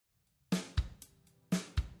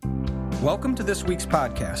Welcome to this week's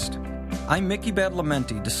podcast. I'm Mickey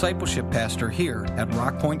Badalamenti, Discipleship Pastor here at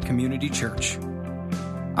Rock Point Community Church.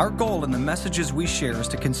 Our goal in the messages we share is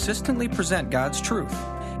to consistently present God's truth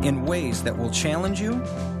in ways that will challenge you,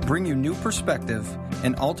 bring you new perspective,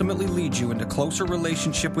 and ultimately lead you into closer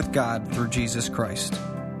relationship with God through Jesus Christ.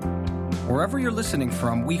 Wherever you're listening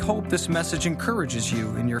from, we hope this message encourages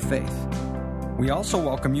you in your faith. We also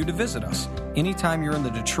welcome you to visit us anytime you're in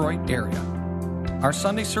the Detroit area. Our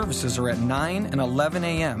Sunday services are at 9 and 11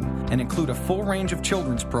 a.m. and include a full range of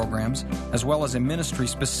children's programs, as well as a ministry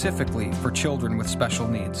specifically for children with special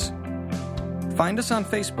needs. Find us on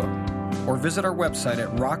Facebook or visit our website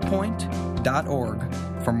at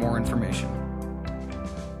rockpoint.org for more information.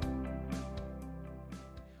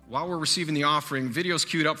 While we're receiving the offering, video's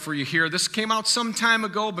queued up for you here. This came out some time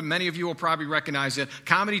ago, but many of you will probably recognize it.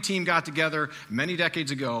 Comedy team got together many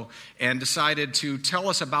decades ago and decided to tell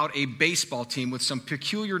us about a baseball team with some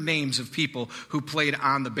peculiar names of people who played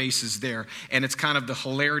on the bases there. And it's kind of the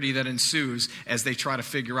hilarity that ensues as they try to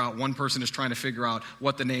figure out, one person is trying to figure out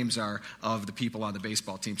what the names are of the people on the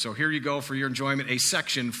baseball team. So here you go for your enjoyment, a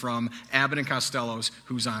section from Abbott and Costello's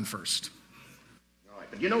Who's On First.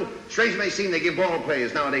 But you know, strange it may seem, they give ball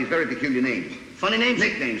players nowadays very peculiar names. Funny names?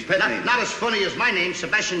 Nicknames, pet names. Not as funny as my name,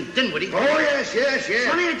 Sebastian Dinwiddie. Oh, yes.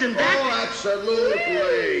 Funnier than that? Oh,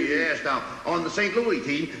 absolutely. Yes. Now, on the St. Louis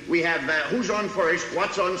team, we have who's on first,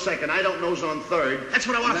 what's on second, I don't know's on third. That's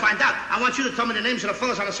what I want to find out. I want you to tell me the names of the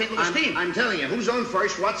fellas on the St. Louis team. I'm telling you, who's on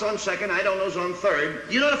first, what's on second, I don't know's on third.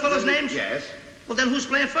 You know the fellas' names? Yes. Well, then who's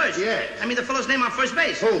playing first? Yes. I mean the fellow's name on first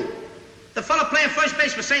base. Who? The fellow playing first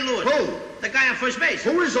base for St. Louis. Who? The guy on first base.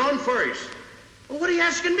 Who is on first? Well, what are you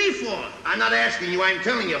asking me for? I'm not asking you, I'm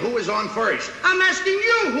telling you, who is on first? I'm asking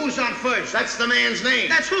you who's on first. That's the man's name.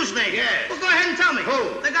 That's whose name? Yes. Well, go ahead and tell me.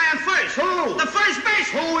 Who? The guy on first. Who? The first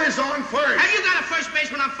baseman. Who is on first? Have you got a first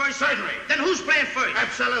baseman on first? Certainly. Then who's playing first?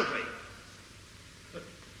 Absolutely.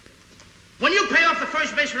 When you pay off the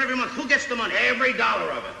first baseman every month, who gets the money? Every dollar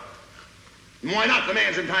of it. Why not? The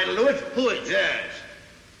man's entitled to it. Who is? Yes.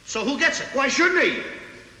 So who gets it? Why shouldn't he?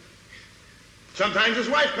 Sometimes his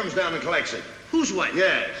wife comes down and collects it. Whose wife?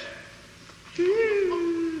 Yes.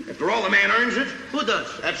 After all, the man earns it. Who does?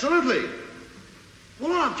 Absolutely.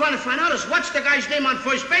 Well, all I'm trying to find out is what's the guy's name on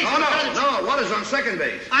first base? No. What is on second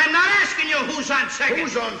base? I'm not asking you who's on second.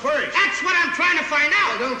 Who's on first? That's what I'm trying to find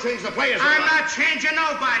out. Well, don't change the players. I'm not changing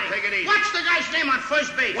nobody. Take it easy. What's the guy's name on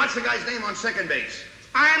first base? What's the guy's name on second base?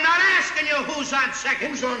 I'm not asking you who's on second.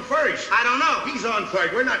 Who's on first? I don't know. He's on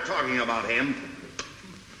third. We're not talking about him.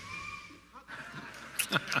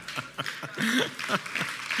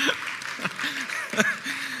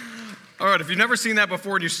 All right, if you've never seen that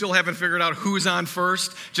before and you still haven't figured out who's on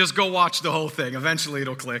first, just go watch the whole thing. Eventually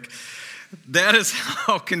it'll click. That is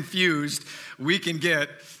how confused we can get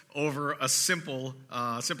over a simple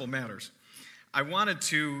matters. I wanted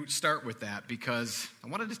to start with that because I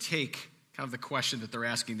wanted to take kind of the question that they're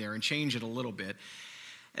asking there and change it a little bit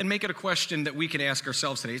and make it a question that we can ask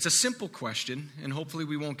ourselves today. It's a simple question, and hopefully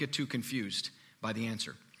we won't get too confused by the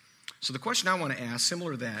answer. So the question I want to ask,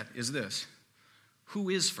 similar to that, is this: who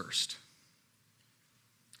is first?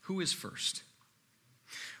 Who is first?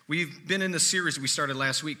 We've been in the series we started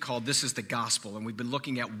last week called This is the Gospel, and we've been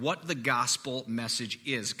looking at what the gospel message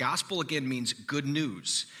is. Gospel, again, means good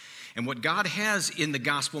news. And what God has in the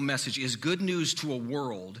gospel message is good news to a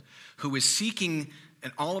world who is seeking,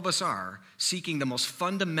 and all of us are, seeking the most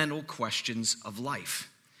fundamental questions of life.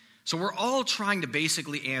 So we're all trying to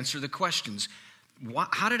basically answer the questions.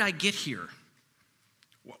 How did I get here?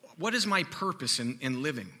 What is my purpose in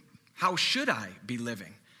living? How should I be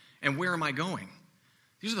living? And where am I going?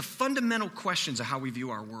 These are the fundamental questions of how we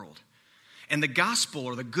view our world. And the gospel,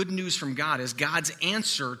 or the good news from God, is God's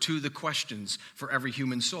answer to the questions for every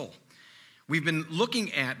human soul. We've been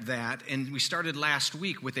looking at that, and we started last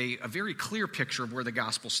week with a very clear picture of where the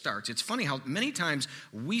gospel starts. It's funny how many times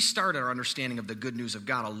we start our understanding of the good news of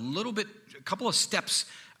God a couple of steps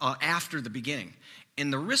after the beginning.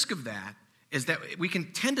 And the risk of that is that we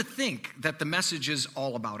can tend to think that the message is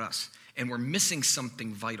all about us, and we're missing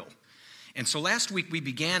something vital. And so last week we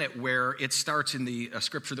began it where it starts in the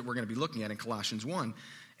scripture that we're going to be looking at in Colossians 1.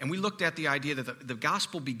 And we looked at the idea that the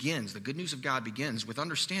gospel begins, the good news of God begins with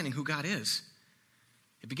understanding who God is.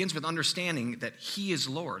 It begins with understanding that He is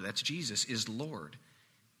Lord. That's Jesus is Lord.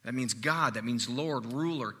 That means God. That means Lord,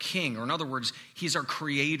 ruler, king. Or in other words, He's our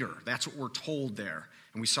creator. That's what we're told there.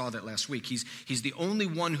 And we saw that last week. He's the only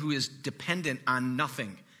one who is dependent on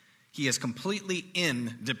nothing. He is completely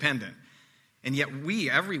independent. And yet we,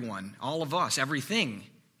 everyone, all of us, everything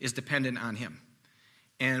is dependent on Him.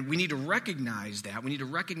 And we need to recognize that. We need to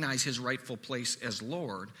recognize His rightful place as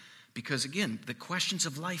Lord. Because again, the questions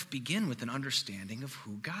of life begin with an understanding of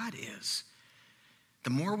who God is. The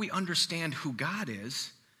more we understand who God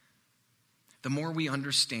is, the more we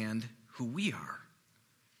understand who we are.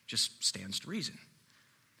 Just stands to reason.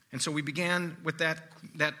 And so we began with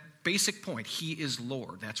that basic point. He is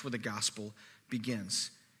Lord. That's where the gospel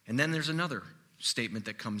begins. And then there's another statement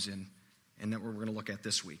that comes in, and that we're going to look at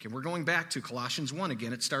this week. And we're going back to Colossians 1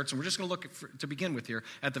 again. It starts, and we're just going to look to begin with here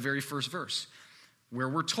at the very first verse, where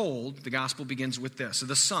we're told the gospel begins with this. So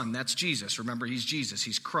the Son, that's Jesus. Remember, he's Jesus.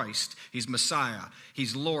 He's Christ. He's Messiah.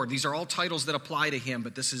 He's Lord. These are all titles that apply to him,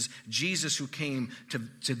 but this is Jesus who came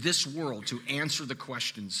to this world to answer the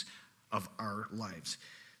questions of our lives.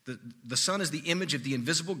 The Son is the image of the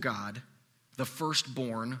invisible God, the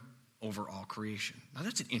firstborn over all creation. Now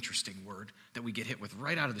that's an interesting word that we get hit with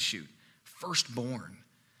right out of the chute. Firstborn.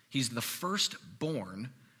 He's the firstborn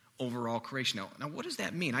over all creation. Now what does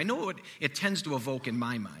that mean? I know it tends to evoke in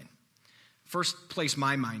my mind. First place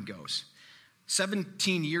my mind goes.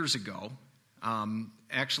 17 years ago,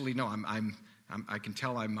 actually no, I can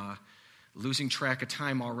tell I'm losing track of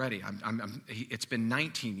time already. It's been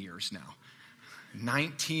 19 years now.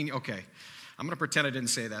 19, okay. I'm going to pretend I didn't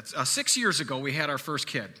say that. 6 years ago, we had our first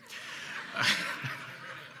kid.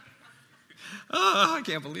 Oh, I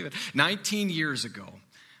can't believe it. 19 years ago,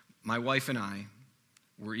 my wife and I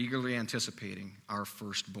were eagerly anticipating our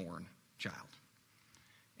firstborn child.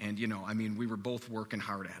 And, we were both working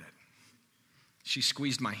hard at it. She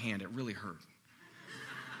squeezed my hand. It really hurt.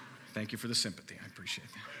 Thank you for the sympathy. I appreciate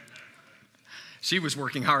that. She was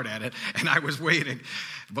working hard at it, and I was waiting.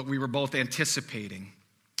 But we were both anticipating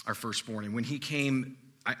our firstborn. And when he came,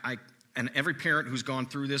 and every parent who's gone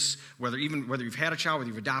through this, whether you've had a child, whether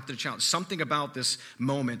you've adopted a child, something about this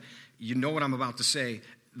moment, you know what I'm about to say,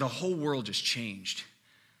 the whole world just changed.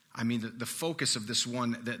 The focus of this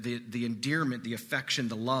one, the endearment, the affection,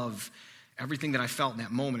 the love, everything that I felt in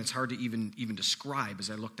that moment, it's hard to even describe as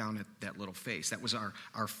I look down at that little face. That was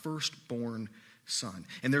our firstborn son.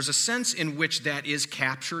 And there's a sense in which that is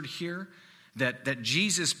captured here, that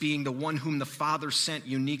Jesus being the one whom the Father sent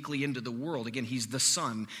uniquely into the world, again, he's the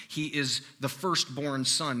Son. He is the firstborn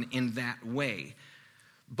son in that way.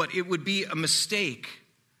 But it would be a mistake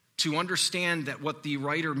to understand that what the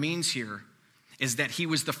writer means here is that he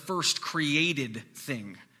was the first created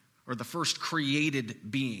thing or the first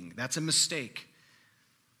created being. That's a mistake.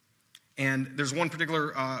 And there's one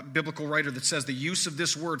particular biblical writer that says the use of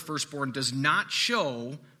this word, firstborn, does not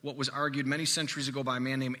show what was argued many centuries ago by a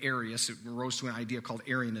man named Arius. It arose to an idea called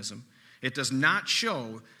Arianism. It does not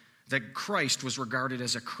show that Christ was regarded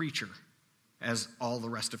as a creature, as all the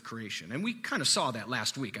rest of creation. And we kind of saw that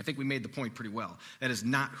last week. I think we made the point pretty well. That is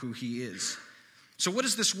not who he is. So what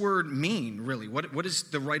does this word mean, really? What is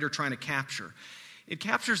the writer trying to capture? It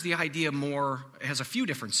captures the idea more, it has a few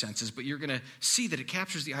different senses, but you're going to see that it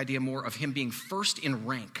captures the idea more of him being first in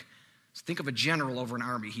rank. So think of a general over an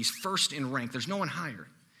army. He's first in rank. There's no one higher.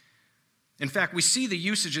 In fact, we see the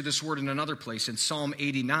usage of this word in another place in Psalm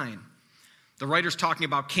 89. The writer's talking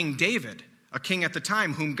about King David, a king at the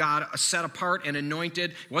time whom God set apart and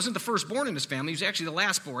anointed. He wasn't the firstborn in his family. He was actually the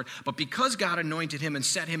lastborn. But because God anointed him and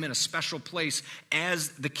set him in a special place as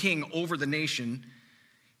the king over the nation,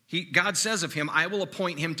 God says of him, I will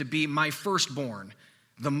appoint him to be my firstborn,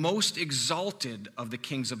 the most exalted of the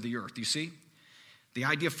kings of the earth. You see? The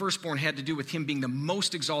idea of firstborn had to do with him being the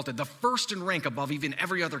most exalted, the first in rank above even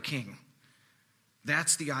every other king.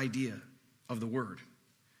 That's the idea of the word.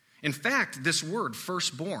 In fact, this word,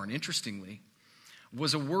 firstborn, interestingly,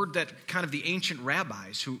 was a word that kind of the ancient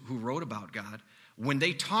rabbis who wrote about God, when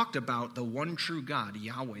they talked about the one true God,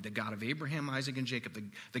 Yahweh, the God of Abraham, Isaac, and Jacob,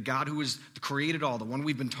 the God who has created all, the one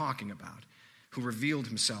we've been talking about, who revealed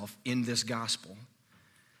himself in this gospel,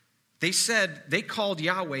 they called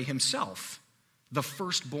Yahweh himself the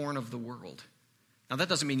firstborn of the world. Now, that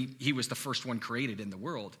doesn't mean he was the first one created in the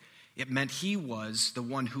world. It meant he was the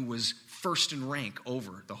one who was first in rank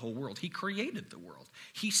over the whole world. He created the world.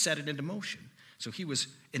 He set it into motion. So he was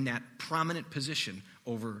in that prominent position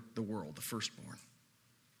over the world, the firstborn.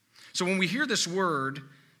 So when we hear this word,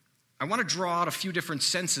 I want to draw out a few different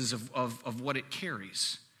senses of what it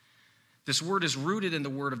carries. This word is rooted in the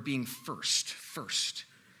word of being first.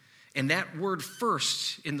 And that word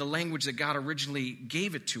first, in the language that God originally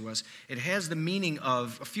gave it to us, it has the meaning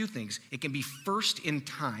of a few things. It can be first in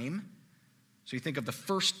time. So you think of the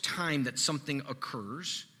first time that something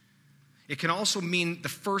occurs. It can also mean the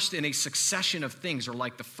first in a succession of things, or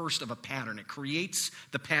like the first of a pattern. It creates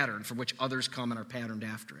the pattern from which others come and are patterned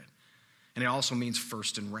after it. And it also means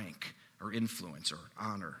first in rank, or influence, or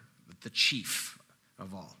honor, the chief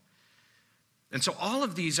of all. And so all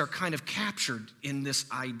of these are kind of captured in this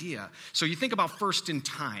idea. So you think about first in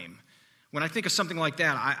time. When I think of something like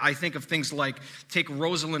that, I think of things like, take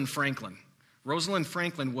Rosalind Franklin. Rosalind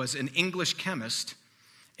Franklin was an English chemist,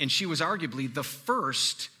 and she was arguably the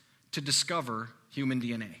first to discover human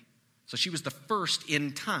DNA. So she was the first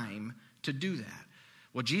in time to do that.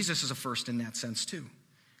 Well, Jesus is a first in that sense too.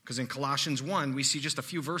 Because in Colossians 1, we see just a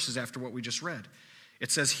few verses after what we just read. It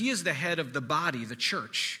says, he is the head of the body, the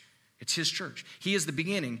church. It's his church. He is the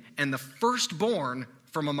beginning and the firstborn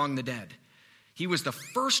from among the dead. He was the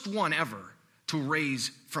first one ever to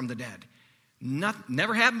raise from the dead.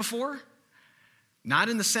 Never happened before. Not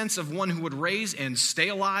in the sense of one who would raise and stay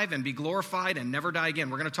alive and be glorified and never die again.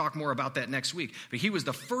 We're going to talk more about that next week. But he was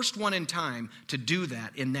the first one in time to do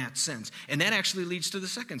that in that sense. And that actually leads to the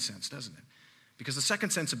second sense, doesn't it? Because the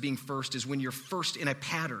second sense of being first is when you're first in a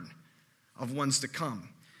pattern of ones to come.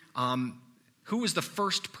 Who was the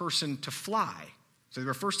first person to fly? So they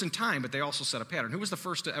were first in time, but they also set a pattern. Who was the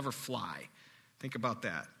first to ever fly? Think about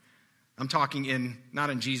that. I'm talking not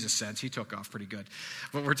in Jesus' sense. He took off pretty good.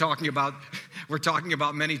 But we're talking about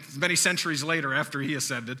many centuries later after he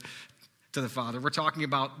ascended to the Father. We're talking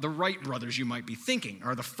about the Wright brothers, you might be thinking,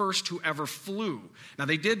 are the first who ever flew. Now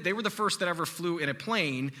they were the first that ever flew in a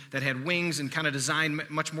plane that had wings and kind of designed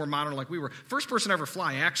much more modern like we were. First person to ever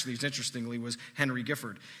fly, actually, interestingly, was Henry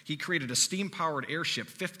Gifford. He created a steam-powered airship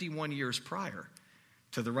 51 years prior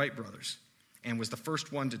to the Wright brothers and was the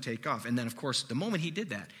first one to take off. And then, of course, the moment he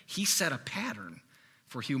did that, he set a pattern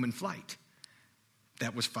for human flight.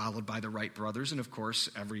 That was followed by the Wright brothers and, of course,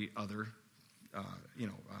 every other,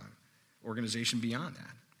 organization beyond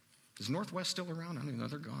that. Is Northwest still around? I don't know.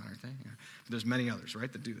 They're gone, aren't they? Yeah. But there's many others,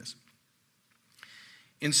 right, that do this.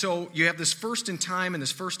 And so you have this first in time and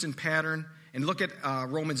this first in pattern. And look at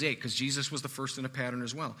Romans 8, because Jesus was the first in a pattern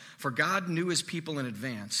as well. For God knew his people in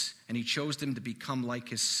advance, and he chose them to become like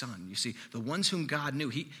his son. You see, the ones whom God knew,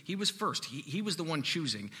 he was first. He was the one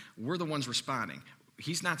choosing. We're the ones responding.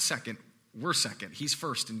 He's not second. We're second. He's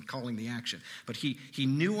first in calling the action. But he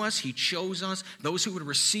knew us. He chose us. Those who would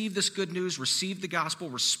receive this good news, receive the gospel,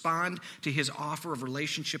 respond to his offer of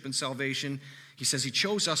relationship and salvation. He says he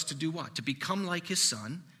chose us to do what? To become like his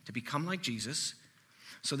son, to become like Jesus,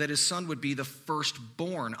 so that his son would be the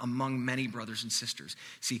firstborn among many brothers and sisters.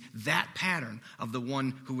 See, that pattern of the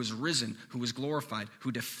one who was risen, who was glorified,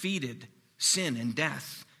 who defeated sin and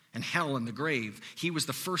death and hell and the grave, he was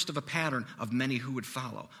the first of a pattern of many who would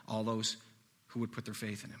follow, all those who would put their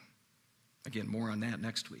faith in him. Again, more on that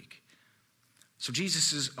next week. So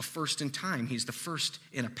Jesus is a first in time. He's the first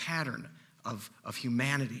in a pattern of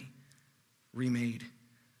humanity remade.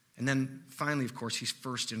 And then finally, of course, he's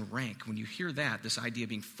first in rank. When you hear that, this idea of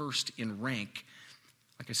being first in rank,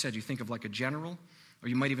 like I said, you think of like a general, or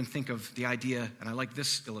you might even think of the idea, and I like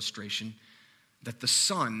this illustration, that the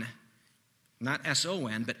sun, not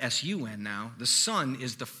S-O-N, but S-U-N now, the sun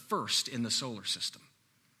is the first in the solar system.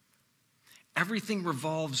 Everything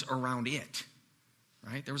revolves around it,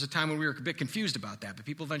 right? There was a time when we were a bit confused about that, but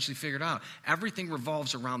people eventually figured out everything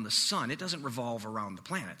revolves around the sun. It doesn't revolve around the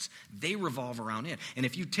planets. They revolve around it. And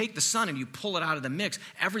if you take the sun and you pull it out of the mix,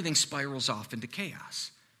 everything spirals off into chaos.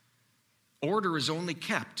 Order is only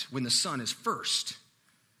kept when the sun is first.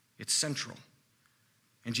 It's central.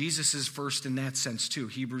 And Jesus is first in that sense too.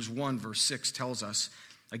 Hebrews 1 verse 6 tells us,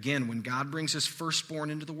 again, when God brings his firstborn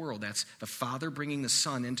into the world, that's the Father bringing the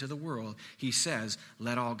Son into the world, he says,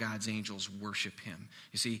 let all God's angels worship him.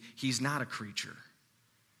 You see, he's not a creature.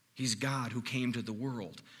 He's God who came to the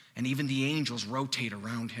world, and even the angels rotate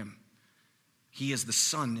around him. He is the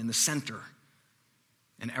sun in the center,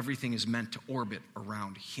 and everything is meant to orbit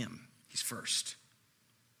around him. He's first.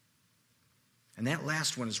 And that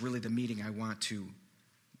last one is really the meeting I want to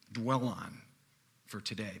dwell on for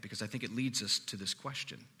today, because I think it leads us to this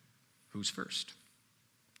question: who's first?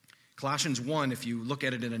 Colossians 1, if you look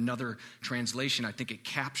at it in another translation, I think it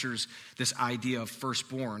captures this idea of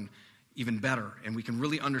firstborn even better, and we can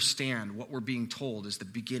really understand what we're being told is the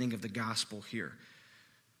beginning of the gospel here.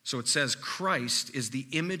 So it says, Christ is the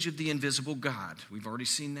image of the invisible God. We've already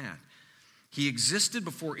seen that. He existed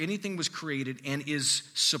before anything was created and is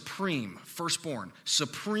supreme, firstborn,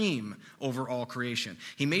 supreme over all creation.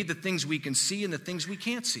 He made the things we can see and the things we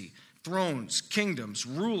can't see. Thrones, kingdoms,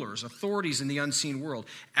 rulers, authorities in the unseen world.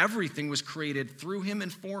 Everything was created through him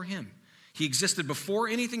and for him. He existed before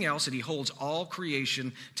anything else, and he holds all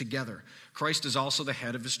creation together. Christ is also the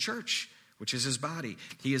head of his church, which is his body.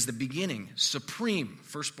 He is the beginning, supreme,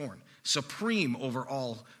 firstborn, supreme over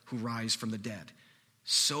all who rise from the dead.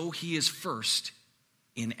 So he is first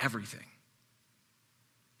in everything.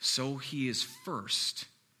 So he is first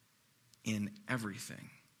in everything.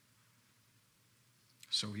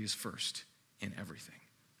 so he is first in everything.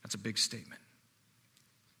 That's a big statement.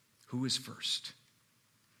 Who is first?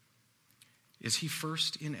 Is he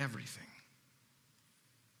first in everything?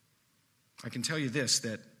 I can tell you this,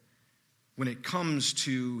 that when it comes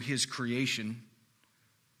to his creation,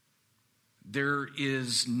 there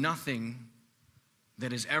is nothing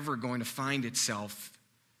that is ever going to find itself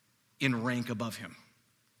in rank above him.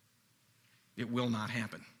 It will not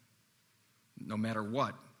happen. No matter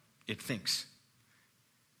what it thinks.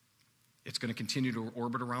 It's going to continue to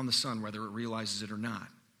orbit around the sun, whether it realizes it or not.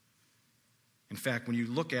 In fact, when you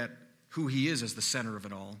look at who he is as the center of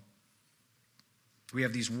it all, we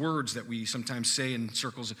have these words that we sometimes say in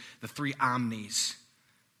circles, the three omnis.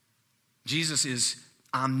 Jesus is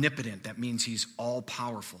omnipotent. That means he's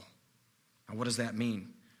all-powerful. Now, what does that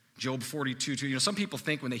mean? Job 42:2. Some people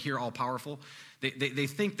think when they hear all-powerful, they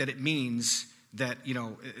think that it means that,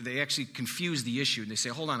 they actually confuse the issue. And they say,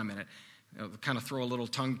 hold on a minute. Kind of throw a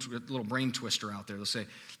little brain twister out there. They'll say,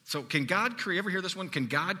 so can God create, ever hear this one? Can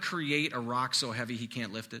God create a rock so heavy he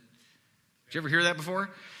can't lift it? Did you ever hear that before?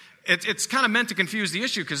 It's kind of meant to confuse the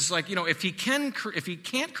issue, because it's like, if he can't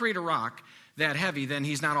create a rock that heavy, then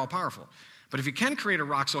he's not all powerful. But if he can create a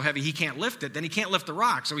rock so heavy he can't lift it, then he can't lift the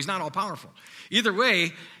rock, so he's not all powerful. Either way,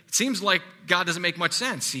 it seems like God doesn't make much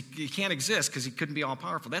sense. He can't exist because he couldn't be all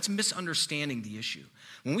powerful. That's misunderstanding the issue.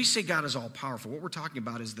 When we say God is all powerful, what we're talking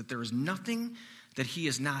about is that there is nothing that he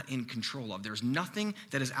is not in control of. There's nothing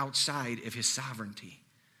that is outside of his sovereignty.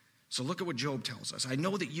 So look at what Job tells us. I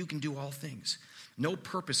know that you can do all things. No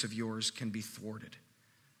purpose of yours can be thwarted.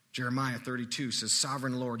 Jeremiah 32 says,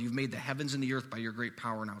 Sovereign Lord, you've made the heavens and the earth by your great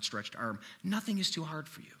power and outstretched arm. Nothing is too hard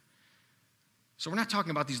for you. So we're not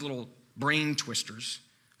talking about these little brain twisters,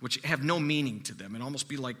 which have no meaning to them and almost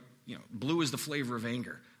be like, blue is the flavor of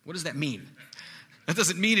anger. What does that mean? That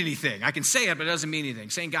doesn't mean anything. I can say it, but it doesn't mean anything.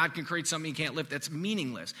 Saying God can create something he can't lift, that's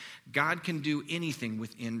meaningless. God can do anything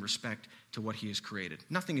within respect to what he has created.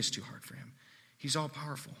 Nothing is too hard for him. He's all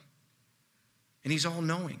powerful. And he's all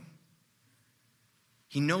knowing.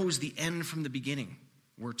 He knows the end from the beginning,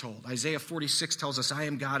 we're told. Isaiah 46 tells us, I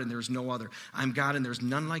am God and there is no other. I am God and there is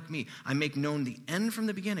none like me. I make known the end from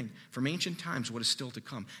the beginning, from ancient times, what is still to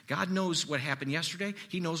come. God knows what happened yesterday.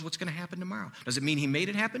 He knows what's going to happen tomorrow. Does it mean he made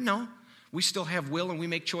it happen? No. We still have will and we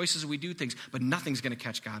make choices and we do things, but nothing's going to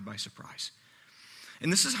catch God by surprise.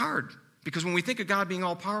 And this is hard, because when we think of God being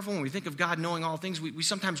all powerful, when we think of God knowing all things, we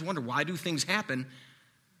sometimes wonder, why do things happen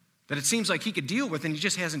that it seems like he could deal with and he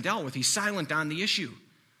just hasn't dealt with? He's silent on the issue.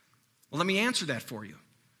 Well, let me answer that for you.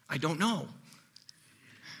 I don't know.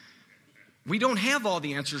 We don't have all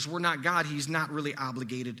the answers. We're not God. He's not really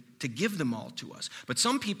obligated to give them all to us. But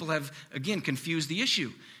some people have, again, confused the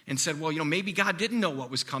issue and said, well, maybe God didn't know what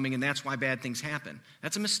was coming and that's why bad things happen.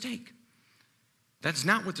 That's a mistake. That's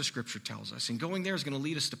not what the scripture tells us. And going there is going to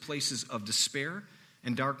lead us to places of despair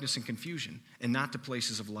and darkness and confusion, and not to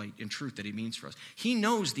places of light and truth that he means for us. He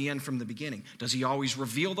knows the end from the beginning. Does he always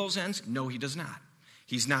reveal those ends? No, he does not.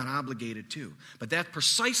 He's not obligated to. But that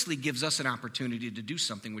precisely gives us an opportunity to do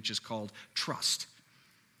something which is called trust.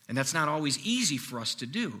 And that's not always easy for us to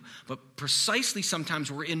do. But precisely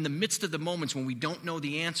sometimes we're in the midst of the moments when we don't know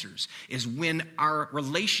the answers is when our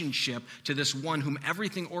relationship to this one whom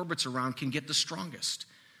everything orbits around can get the strongest.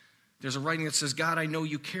 There's a writing that says, God, I know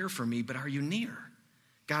you care for me, but are you near?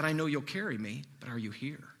 God, I know you'll carry me, but are you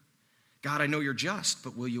here? God, I know you're just,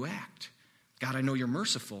 but will you act? God, I know you're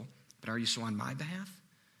merciful, but are you so on my behalf?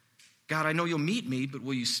 God, I know you'll meet me, but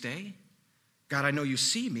will you stay? God, I know you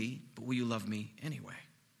see me, but will you love me anyway?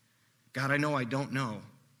 God, I know I don't know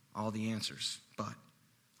all the answers, but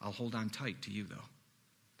I'll hold on tight to you, though.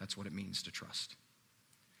 That's what it means to trust.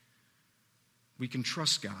 We can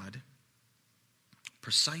trust God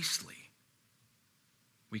precisely.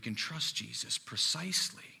 We can trust Jesus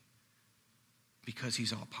precisely because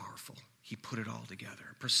he's all powerful. He put it all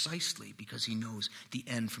together precisely because he knows the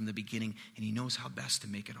end from the beginning and he knows how best to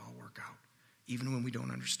make it all work out, even when we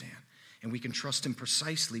don't understand. And we can trust him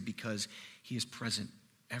precisely because he is present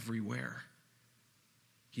everywhere.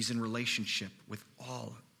 He's in relationship with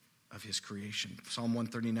all of his creation. Psalm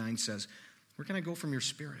 139 says, where can I go from your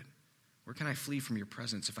spirit? Where can I flee from your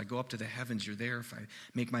presence? If I go up to the heavens, you're there. If I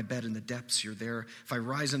make my bed in the depths, you're there. If I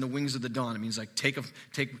rise on the wings of the dawn, it means like take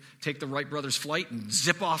the Wright brothers' flight and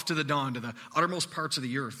zip off to the dawn, to the uttermost parts of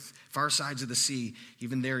the earth, far sides of the sea.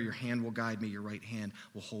 Even there, your hand will guide me. Your right hand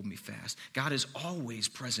will hold me fast. God is always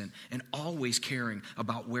present and always caring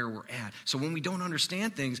about where we're at. So when we don't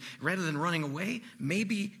understand things, rather than running away,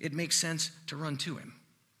 maybe it makes sense to run to him.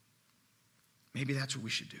 Maybe that's what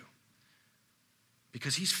we should do.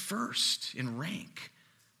 Because he's first in rank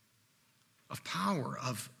of power,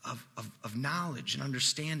 of knowledge and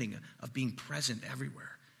understanding, of being present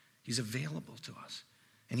everywhere. He's available to us.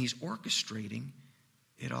 And he's orchestrating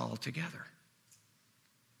it all together.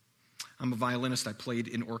 I'm a violinist. I played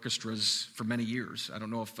in orchestras for many years. I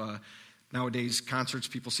don't know if nowadays concerts,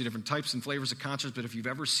 people see different types and flavors of concerts, but if you've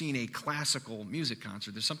ever seen a classical music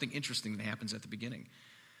concert, there's something interesting that happens at the beginning.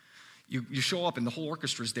 You show up and the whole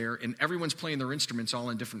orchestra's there, and everyone's playing their instruments all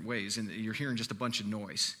in different ways, and you're hearing just a bunch of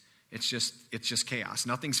noise. It's just chaos.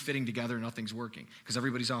 Nothing's fitting together, nothing's working, because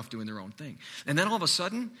everybody's off doing their own thing. And then all of a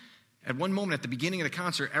sudden, at one moment at the beginning of the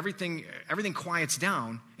concert, everything quiets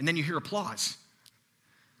down, and then you hear applause.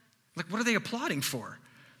 Like, what are they applauding for?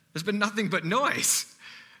 There's been nothing but noise.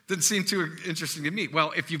 Didn't seem too interesting to me.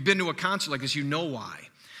 Well, if you've been to a concert like this, you know why.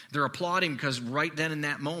 They're applauding because right then in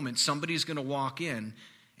that moment, somebody's going to walk in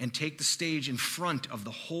and take the stage in front of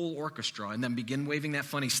the whole orchestra and then begin waving that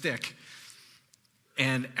funny stick.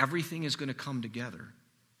 And everything is going to come together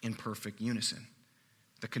in perfect unison.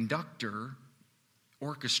 The conductor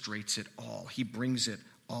orchestrates it all. He brings it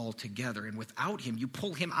all together. And without him, you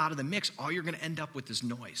pull him out of the mix, all you're going to end up with is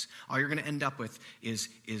noise. All you're going to end up with is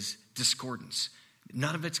discordance.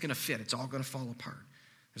 None of it's going to fit. It's all going to fall apart.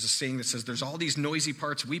 There's a saying that says there's all these noisy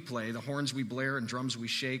parts we play, the horns we blare and drums we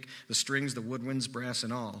shake, the strings, the woodwinds, brass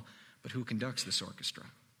and all. But who conducts this orchestra?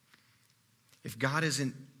 If God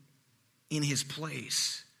isn't in his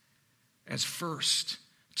place as first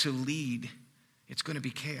to lead, it's going to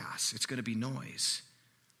be chaos. It's going to be noise.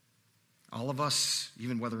 All of us,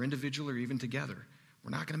 even whether individual or even together,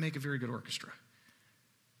 we're not going to make a very good orchestra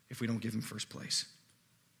if we don't give him first place.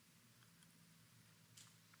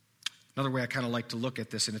 Another way I kind of like to look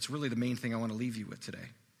at this, and it's really the main thing I want to leave you with today.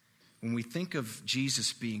 When we think of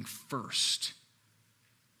Jesus being first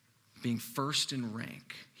in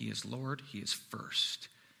rank, he is Lord, he is first.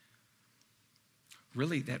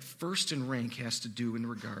 Really, that first in rank has to do in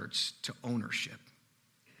regards to ownership.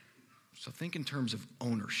 So think in terms of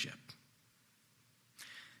ownership.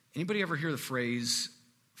 Anybody ever hear the phrase,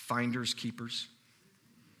 finders keepers?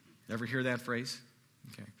 Ever hear that phrase?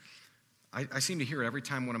 Okay. I seem to hear it every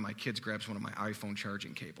time one of my kids grabs one of my iPhone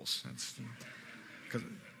charging cables. That's because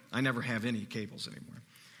I never have any cables anymore.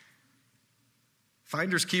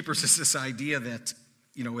 Finders keepers is this idea that,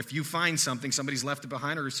 if you find something, somebody's left it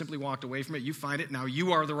behind or simply walked away from it, you find it, now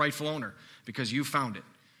you are the rightful owner because you found it.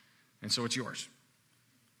 And so it's yours.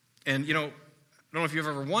 And, I don't know if you've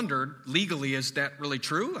ever wondered, legally, is that really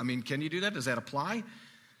true? I mean, can you do that? Does that apply?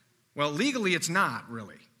 Well, legally, it's not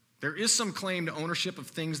really. There is some claim to ownership of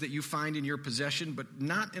things that you find in your possession, but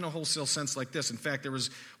not in a wholesale sense like this. In fact, there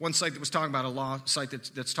was one site that was talking about a law site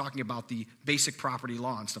that's talking about the basic property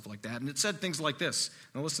law and stuff like that. And it said things like this.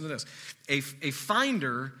 Now listen to this. A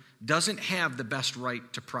finder doesn't have the best right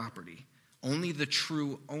to property. Only the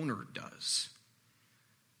true owner does.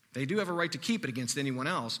 They do have a right to keep it against anyone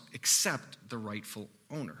else except the rightful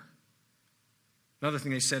owner. Another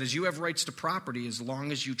thing they said is you have rights to property as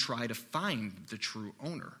long as you try to find the true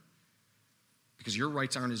owner. Because your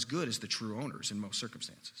rights aren't as good as the true owners in most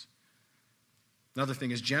circumstances. Another thing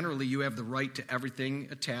is generally you have the right to everything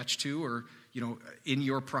attached to or, in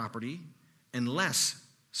your property unless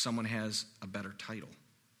someone has a better title.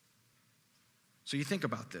 So you think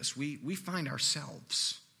about this. We find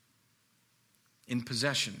ourselves in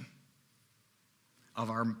possession of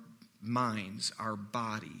our minds, our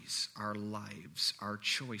bodies, our lives, our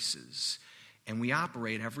choices. And we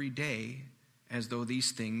operate every day as though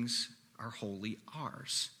these things are wholly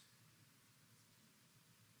ours.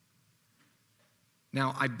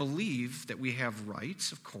 Now, I believe that we have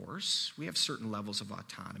rights, of course. We have certain levels of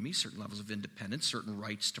autonomy, certain levels of independence, certain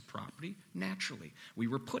rights to property, naturally. We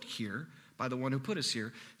were put here by the one who put us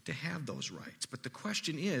here to have those rights. But the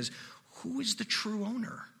question is, who is the true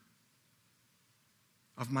owner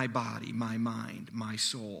of my body, my mind, my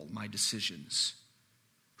soul, my decisions?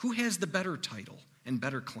 Who has the better title and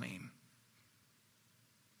better claim?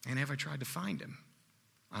 And have I tried to find him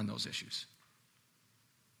on those issues?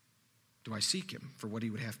 Do I seek him for what he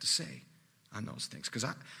would have to say on those things? Because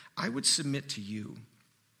I would submit to you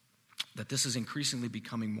that this is increasingly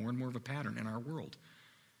becoming more and more of a pattern in our world.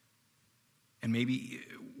 And maybe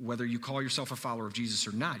whether you call yourself a follower of Jesus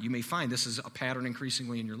or not, you may find this is a pattern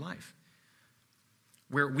increasingly in your life.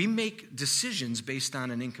 Where we make decisions based on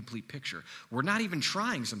an incomplete picture. We're not even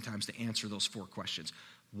trying sometimes to answer those 4 questions.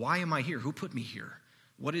 Why am I here? Who put me here?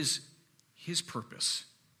 What is his purpose?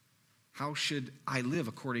 How should I live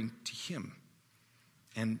according to him?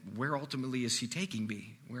 And where ultimately is he taking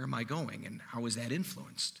me? Where am I going? And how is that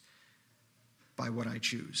influenced by what I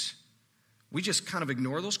choose? We just kind of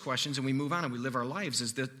ignore those questions and we move on and we live our lives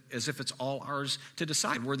as if it's all ours to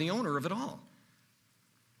decide. We're the owner of it all.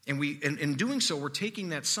 And in doing so, we're taking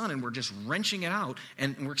that sun and we're just wrenching it out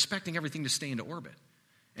and we're expecting everything to stay into orbit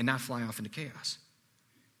and not fly off into chaos.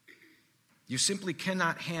 You simply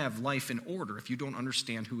cannot have life in order if you don't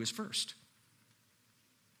understand who is first.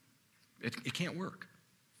 It can't work.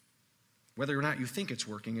 Whether or not you think it's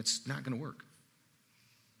working, it's not going to work.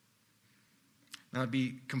 Now, it'd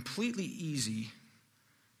be completely easy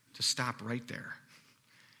to stop right there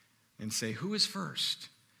and say, who is first?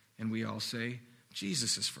 And we all say,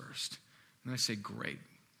 Jesus is first. And I say, great.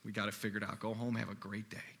 We got it figured out. Go home, have a great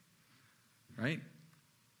day. Right?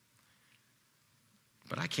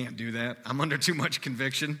 But I can't do that. I'm under too much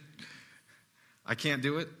conviction. I can't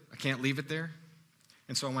do it. I can't leave it there.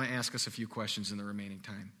 And so I want to ask us a few questions in the remaining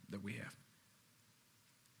time that we have.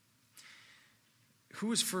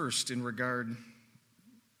 Who is first in regard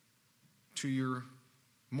to your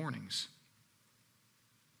mornings?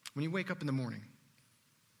 When you wake up in the morning,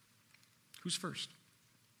 who's first?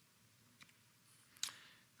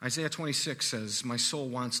 Isaiah 26 says, my soul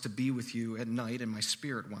wants to be with you at night, and my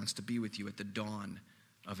spirit wants to be with you at the dawn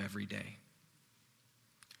of every day.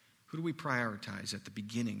 Who do we prioritize at the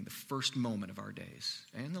beginning, the first moment of our days,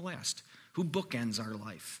 and the last? Who bookends our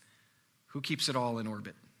life? Who keeps it all in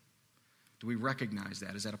orbit? Do we recognize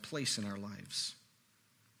that? Is that a place in our lives?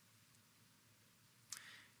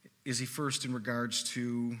 Is he first in regards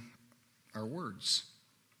to our words,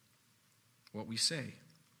 what we say?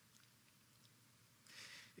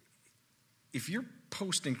 If you're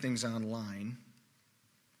posting things online,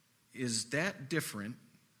 is that different,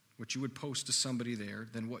 what you would post to somebody there,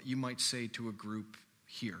 than what you might say to a group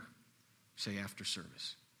here, say after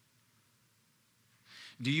service?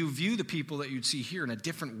 Do you view the people that you'd see here in a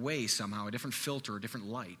different way somehow, a different filter, a different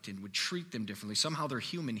light, and would treat them differently? Somehow they're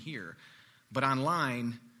human here, but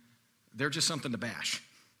online, they're just something to bash.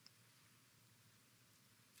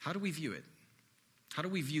 How do we view it? How do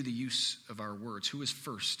we view the use of our words? Who is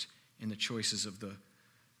first in the choices of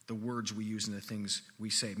the words we use and the things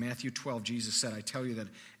we say? Matthew 12, Jesus said, I tell you that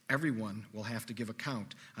everyone will have to give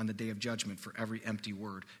account on the day of judgment for every empty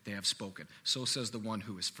word they have spoken. So says the one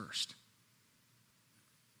who is first.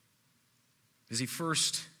 Is he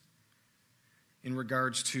first in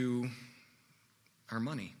regards to our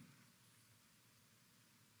money?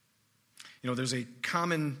 You know, there's the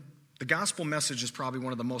gospel message is probably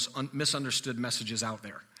one of the most misunderstood messages out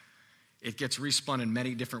there. It gets respun in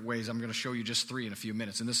many different ways. I'm going to show you just 3 in a few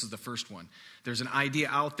minutes, and this is the first one. There's an idea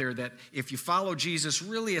out there that if you follow Jesus,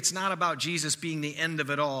 really it's not about Jesus being the end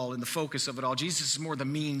of it all and the focus of it all. Jesus is more the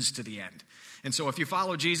means to the end. And so if you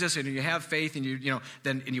follow Jesus and you have faith and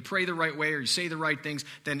you pray the right way or you say the right things,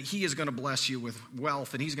 then he is going to bless you with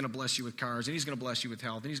wealth, and he's going to bless you with cars, and he's going to bless you with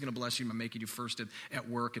health, and he's going to bless you by making you first at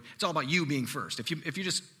work. It's all about you being first. If you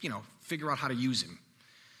just figure out how to use him.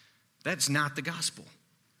 That's not the gospel.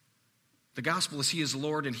 The gospel is he is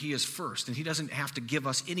Lord and he is first, and he doesn't have to give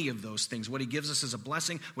us any of those things. What he gives us is a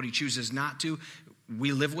blessing. What he chooses not to,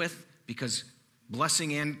 we live with, because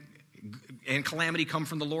blessing and calamity come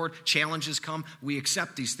from the Lord. Challenges come. We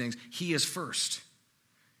accept these things. He is first.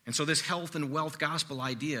 And so this health and wealth gospel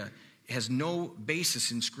idea has no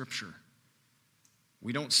basis in Scripture.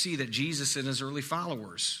 We don't see that Jesus and his early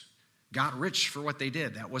followers got rich for what they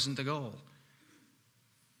did. That wasn't the goal.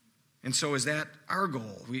 And so is that our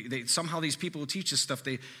goal? Somehow these people who teach this stuff,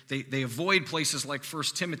 they avoid places like 1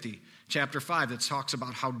 Timothy chapter 5 that talks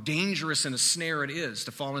about how dangerous and a snare it is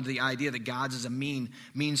to fall into the idea that God's is a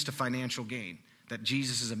means to financial gain, that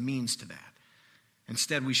Jesus is a means to that.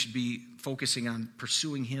 Instead, we should be focusing on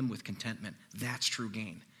pursuing him with contentment. That's true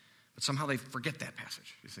gain. But somehow they forget that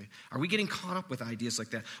passage, you see. Are we getting caught up with ideas like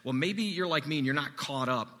that? Well, maybe you're like me and you're not caught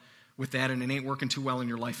up with that, and it ain't working too well in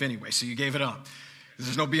your life anyway, so you gave it up.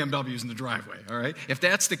 There's no BMWs in the driveway, all right? If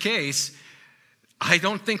that's the case, I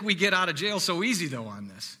don't think we get out of jail so easy, though, on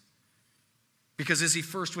this. Because is he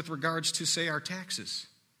first with regards to, say, our taxes?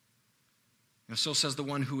 So says the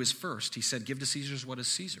one who is first. He said, give to Caesar's what is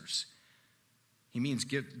Caesar's. He means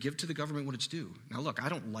give to the government what it's due. Now, look, I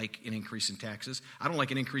don't like an increase in taxes. I don't like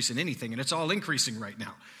an increase in anything, and it's all increasing right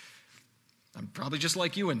now. I'm probably just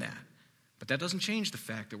like you in that. But that doesn't change the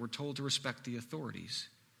fact that we're told to respect the authorities.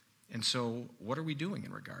 And so what are we doing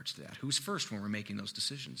in regards to that? Who's first when we're making those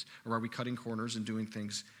decisions? Or are we cutting corners and doing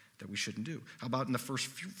things that we shouldn't do? How about in the first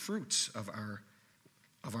fruits of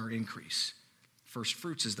our increase? First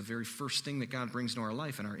fruits is the very first thing that God brings into our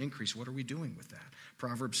life, and our increase. What are we doing with that?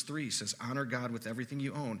 Proverbs 3 says, honor God with everything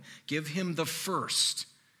you own. Give him the first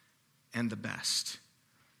and the best.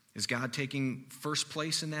 Is God taking first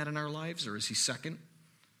place in that in our lives, or is he second?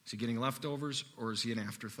 Is he getting leftovers, or is he an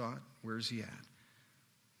afterthought? Where is he at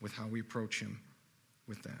with how we approach him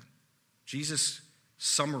with that? Jesus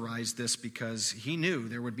summarized this because he knew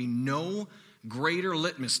there would be no greater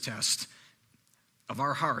litmus test of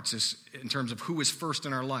our hearts in terms of who is first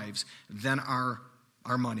in our lives than our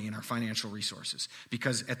money and our financial resources.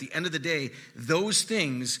 Because at the end of the day, those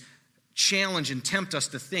things challenge and tempt us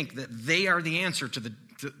to think that they are the answer to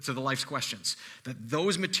the life's questions, that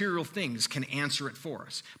those material things can answer it for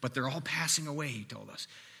us. But they're all passing away, he told us.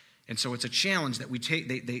 And so it's a challenge that we take.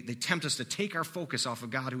 They tempt us to take our focus off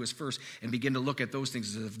of God, who is first, and begin to look at those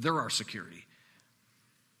things as if they're our security.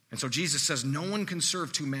 And so Jesus says, no one can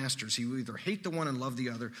serve two masters. He will either hate the one and love the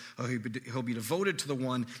other, or he'll be devoted to the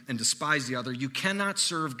one and despise the other. You cannot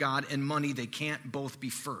serve God and money. They can't both be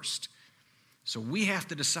first. So we have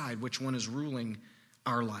to decide which one is ruling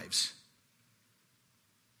our lives,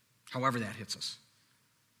 however that hits us.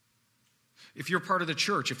 If you're part of the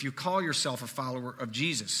church, if you call yourself a follower of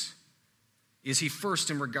Jesus, is he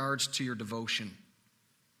first in regards to your devotion?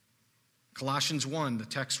 Colossians 1, the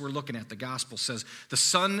text we're looking at, the gospel says, the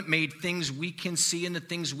Son made things we can see and the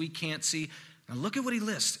things we can't see. Now look at what he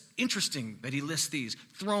lists. Interesting that he lists these: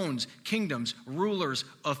 thrones, kingdoms, rulers,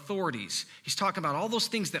 authorities. He's talking about all those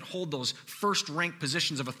things that hold those first-ranked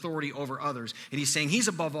positions of authority over others. And he's saying he's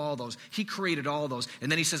above all those. He created all those. And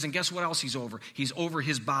then he says, and guess what else he's over? He's over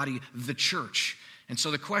his body, the church. And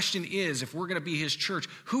so the question is, if we're going to be his church,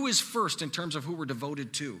 who is first in terms of who we're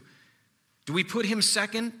devoted to? Do we put him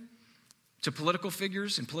second to political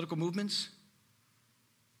figures and political movements?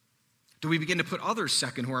 Do we begin to put others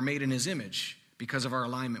second who are made in his image because of our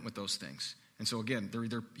alignment with those things? And so again, they're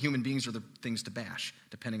either human beings or they're things to bash,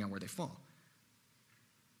 depending on where they fall.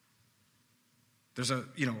 There's a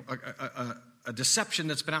deception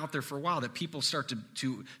that's been out there for a while that people start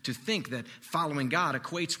to think that following God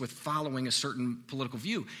equates with following a certain political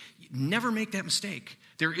view. Never make that mistake.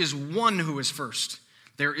 There is one who is first.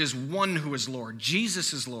 There is one who is Lord.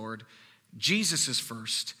 Jesus is Lord. Jesus is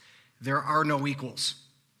first. There are no equals.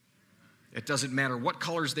 It doesn't matter what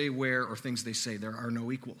colors they wear or things they say. There are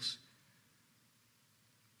no equals.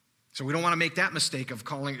 So we don't want to make that mistake of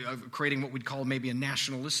creating what we'd call maybe a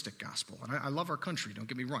nationalistic gospel. And I love our country, don't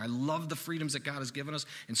get me wrong. I love the freedoms that God has given us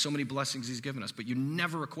and so many blessings he's given us. But you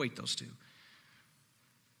never equate those two.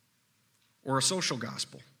 Or a social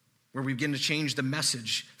gospel, where we begin to change the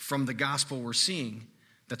message from the gospel we're seeing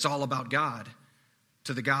that's all about God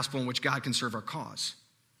to the gospel in which God can serve our cause.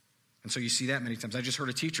 And so you see that many times. I just heard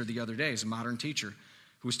a teacher the other day, he's a modern teacher,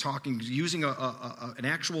 who was talking, using an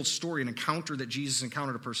actual story, an encounter that Jesus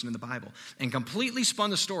encountered a person in the Bible, and completely spun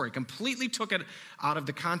the story, completely took it out of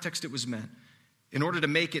the context it was meant, in order to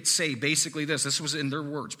make it say basically this. This was in their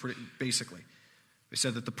words, basically. They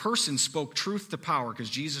said that the person spoke truth to power because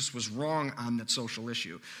Jesus was wrong on that social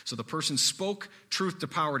issue. So the person spoke truth to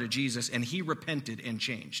power to Jesus, and he repented and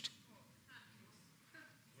changed.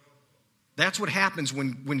 That's what happens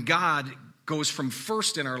when God goes from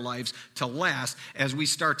first in our lives to last, as we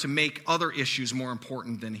start to make other issues more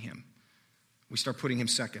important than him. We start putting him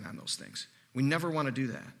second on those things. We never want to do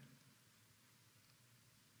that.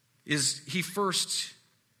 Is he first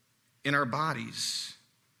in our bodies,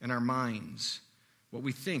 in our minds, what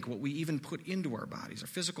we think, what we even put into our bodies, our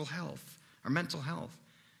physical health, our mental health?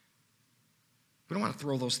 We don't want to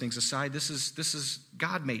throw those things aside. This is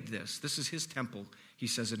God made this. This is his temple, he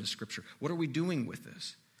says in his scripture. What are we doing with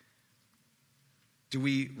this? Do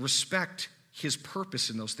we respect his purpose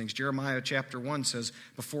in those things? Jeremiah chapter 1 says,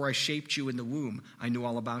 before I shaped you in the womb, I knew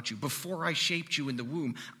all about you. Before I shaped you in the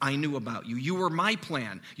womb, I knew about you. You were my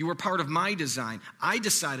plan. You were part of my design. I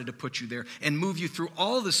decided to put you there and move you through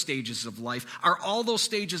all the stages of life. Are all those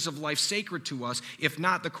stages of life sacred to us? If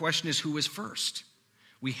not, the question is, who is first?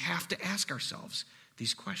 We have to ask ourselves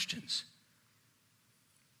these questions.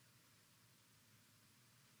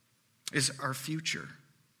 Is our future,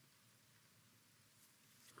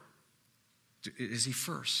 is he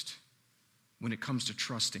first when it comes to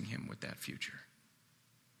trusting him with that future?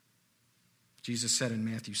 Jesus said in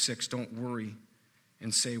Matthew 6, don't worry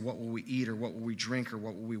and say, what will we eat or what will we drink or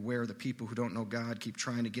what will we wear? The people who don't know God keep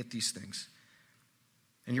trying to get these things.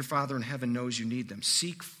 And your Father in heaven knows you need them.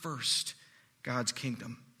 Seek first God's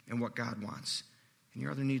kingdom and what God wants, and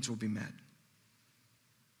your other needs will be met.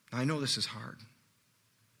 Now, I know this is hard.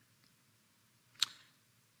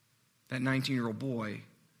 That 19-year-old boy,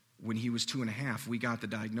 when he was 2.5, we got the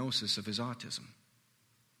diagnosis of his autism.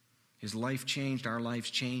 His life changed, our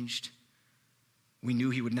lives changed. We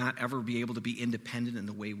knew he would not ever be able to be independent in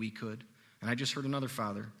the way we could. And I just heard another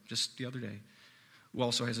father, just the other day, who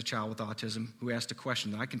also has a child with autism, who asked a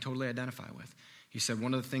question that I can totally identify with. He said,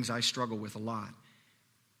 one of the things I struggle with a lot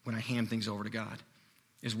when I hand things over to God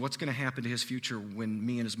is what's going to happen to his future when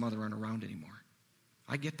me and his mother aren't around anymore.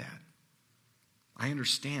 I get that. I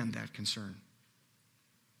understand that concern.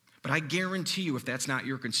 But I guarantee you, if that's not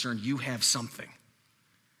your concern, you have something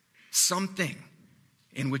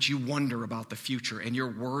in which you wonder about the future and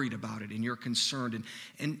you're worried about it and you're concerned.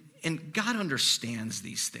 And God understands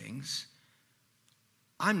these things.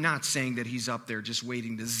 I'm not saying that he's up there just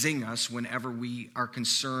waiting to zing us whenever we are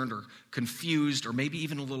concerned or confused or maybe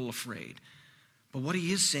even a little afraid. But what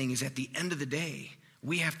he is saying is at the end of the day,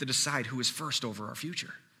 we have to decide who is first over our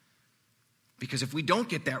future. Because if we don't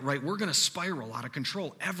get that right, we're going to spiral out of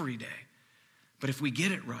control every day. But if we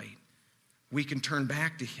get it right, we can turn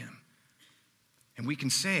back to him. And we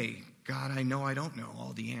can say, God, I know I don't know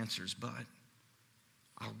all the answers, but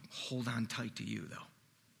I'll hold on tight to you, though.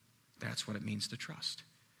 That's what it means to trust.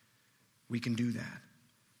 We can do that,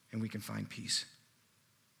 and we can find peace.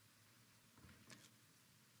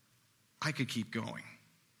 I could keep going.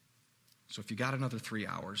 So if you got another 3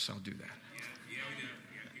 hours, I'll do that.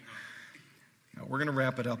 Now, we're going to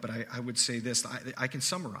wrap it up, but I would say this. I can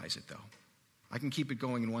summarize it, though. I can keep it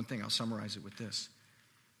going in one thing. I'll summarize it with this.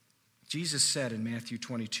 Jesus said in Matthew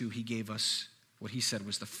 22, he gave us what he said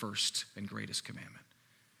was the first and greatest commandment.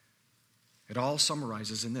 It all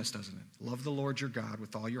summarizes in this, doesn't it? Love the Lord your God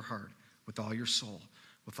with all your heart, with all your soul,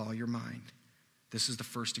 with all your mind. This is the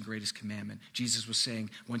first and greatest commandment. Jesus was saying,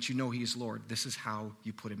 once you know he is Lord, this is how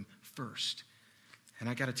you put him first. And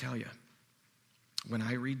I got to tell you, when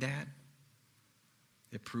I read that,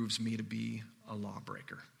 it proves me to be a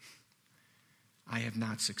lawbreaker. I have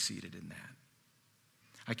not succeeded in that.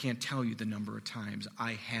 I can't tell you the number of times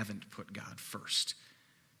I haven't put God first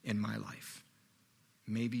in my life.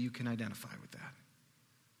 Maybe you can identify with that.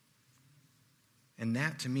 And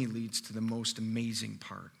that, to me, leads to the most amazing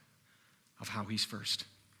part of how he's first.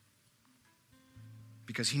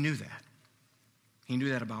 Because he knew that. He knew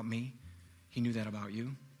that about me. He knew that about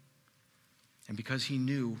you. And because he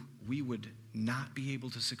knew we would not be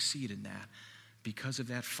able to succeed in that because of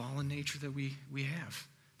that fallen nature that we have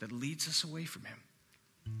that leads us away from him.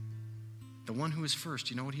 The one who is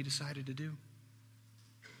first, you know what he decided to do?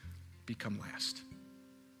 Become last.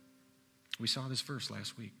 We saw this verse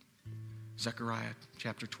last week. Zechariah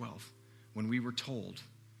chapter 12. When we were told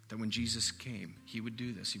that when Jesus came, he would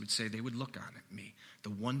do this. He would say, they would look on me, the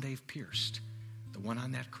one they've pierced, the one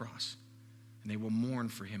on that cross. And they will mourn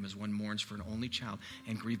for him as one mourns for an only child,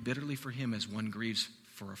 and grieve bitterly for him as one grieves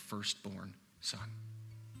for a firstborn son.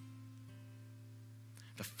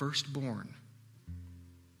 The firstborn,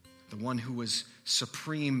 the one who was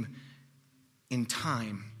supreme in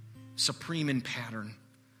time, supreme in pattern,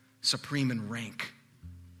 supreme in rank,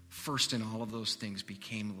 first in all of those things,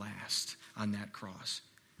 became last on that cross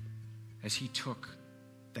as he took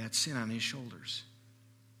that sin on his shoulders.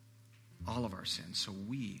 All of our sins, so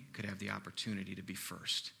we could have the opportunity to be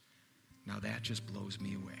first. Now that just blows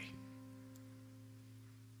me away.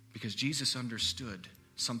 Because Jesus understood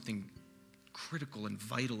something critical and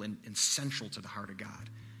vital and central to the heart of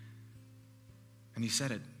God. And he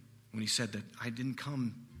said it when he said that I didn't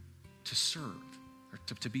come to serve or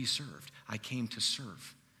to be served. I came to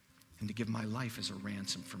serve and to give my life as a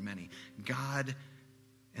ransom for many. God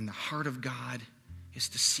and the heart of God is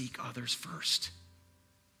to seek others first.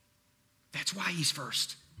 That's why he's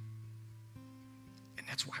first. And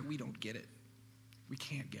that's why we don't get it. We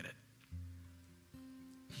can't get it.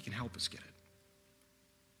 He can help us get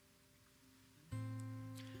it.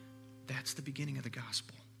 That's the beginning of the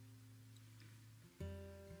gospel.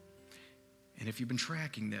 And if you've been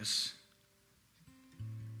tracking this,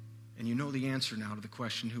 and you know the answer now to the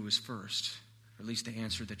question, who is first, or at least the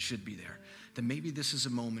answer that should be there, then maybe this is a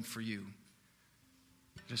moment for you,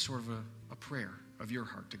 just sort of a prayer of your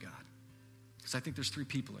heart to God. Because I think there's 3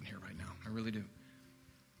 people in here right now. I really do.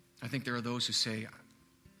 I think there are those who say,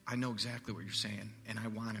 I know exactly what you're saying, and I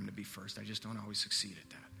want him to be first. I just don't always succeed at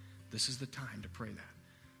that. This is the time to pray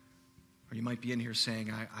that. Or you might be in here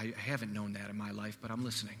saying, I haven't known that in my life, but I'm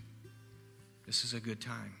listening. This is a good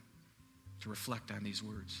time to reflect on these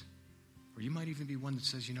words. Or you might even be one that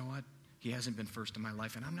says, you know what? He hasn't been first in my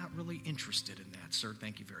life, and I'm not really interested in that, sir.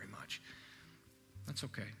 Thank you very much. That's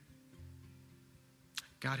okay.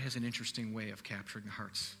 God has an interesting way of capturing the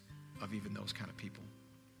hearts of even those kind of people.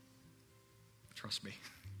 Trust me.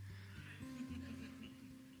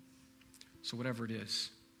 So whatever it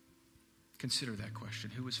is, consider that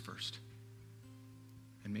question. Who is first?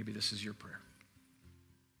 And maybe this is your prayer.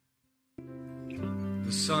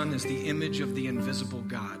 The Son is the image of the invisible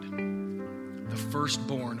God, the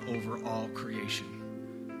firstborn over all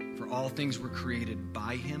creation. For all things were created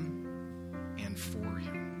by him and for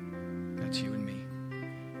him. That's you and me.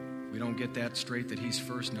 we don't get that straight, that he's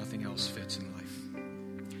first, nothing else fits in life.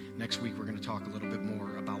 Next week, we're going to talk a little bit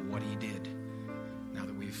more about what he did now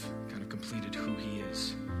that we've kind of completed who he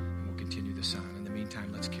is. And we'll continue this on. In the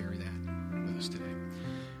meantime, let's carry that with us today.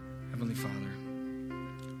 Heavenly Father,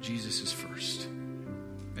 Jesus is first,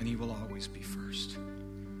 and he will always be first.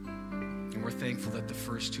 And we're thankful that the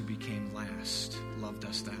first who became last loved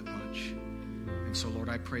us that much. And so, Lord,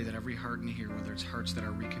 I pray that every heart in here, whether it's hearts that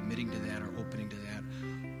are recommitting to that or opening to that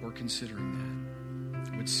or considering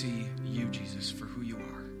that, would see you, Jesus, for who you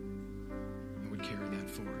are and would carry that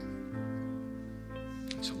forward.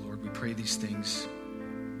 And so, Lord, we pray these things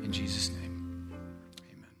in Jesus' name.